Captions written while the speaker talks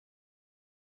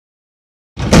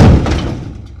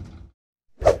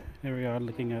Here we are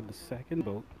looking at the second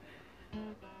boat,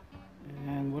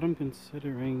 and what I'm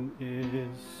considering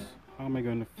is how am I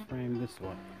going to frame this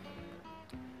one.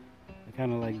 I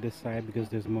kind of like this side because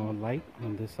there's more light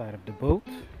on this side of the boat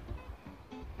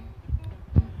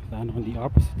than on the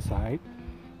opposite side.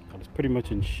 It's pretty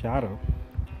much in shadow,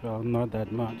 well, not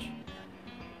that much,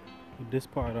 but this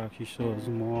part actually shows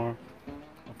more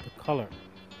of the color.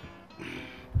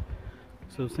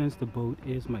 So since the boat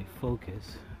is my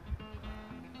focus,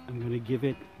 I'm going to give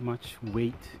it much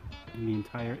weight in the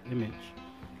entire image.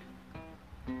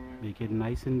 Make it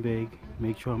nice and big.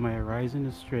 Make sure my horizon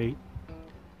is straight.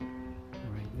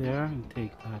 Right there, and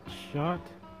take that shot.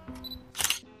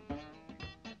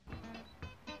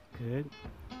 Good.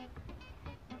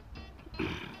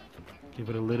 Give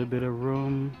it a little bit of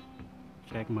room.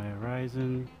 Check my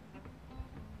horizon.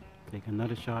 Take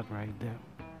another shot right there.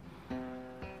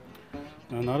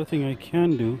 Now another thing I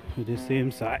can do with the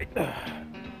same side.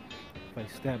 If I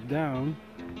step down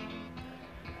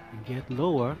and get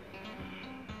lower,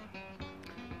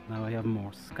 now I have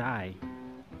more sky.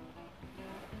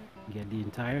 Get the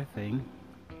entire thing.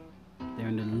 They're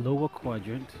in the lower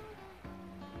quadrant.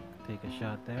 Take a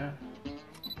shot there.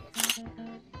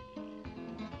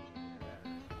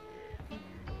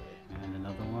 And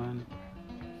another one.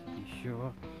 Be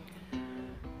sure.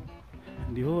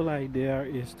 The whole idea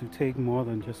is to take more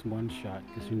than just one shot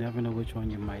because you never know which one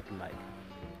you might like.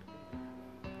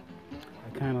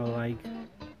 I kind of like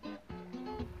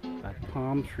that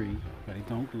palm tree, but I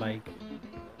don't like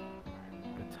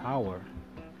the tower.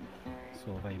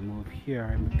 So if I move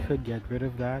here, I could get rid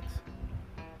of that.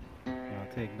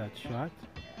 I'll take that shot.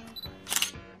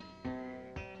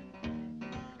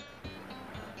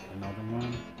 Another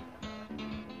one.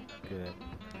 Good.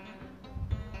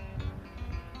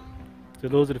 So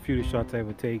those are the few shots I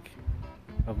would take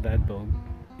of that boat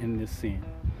in this scene.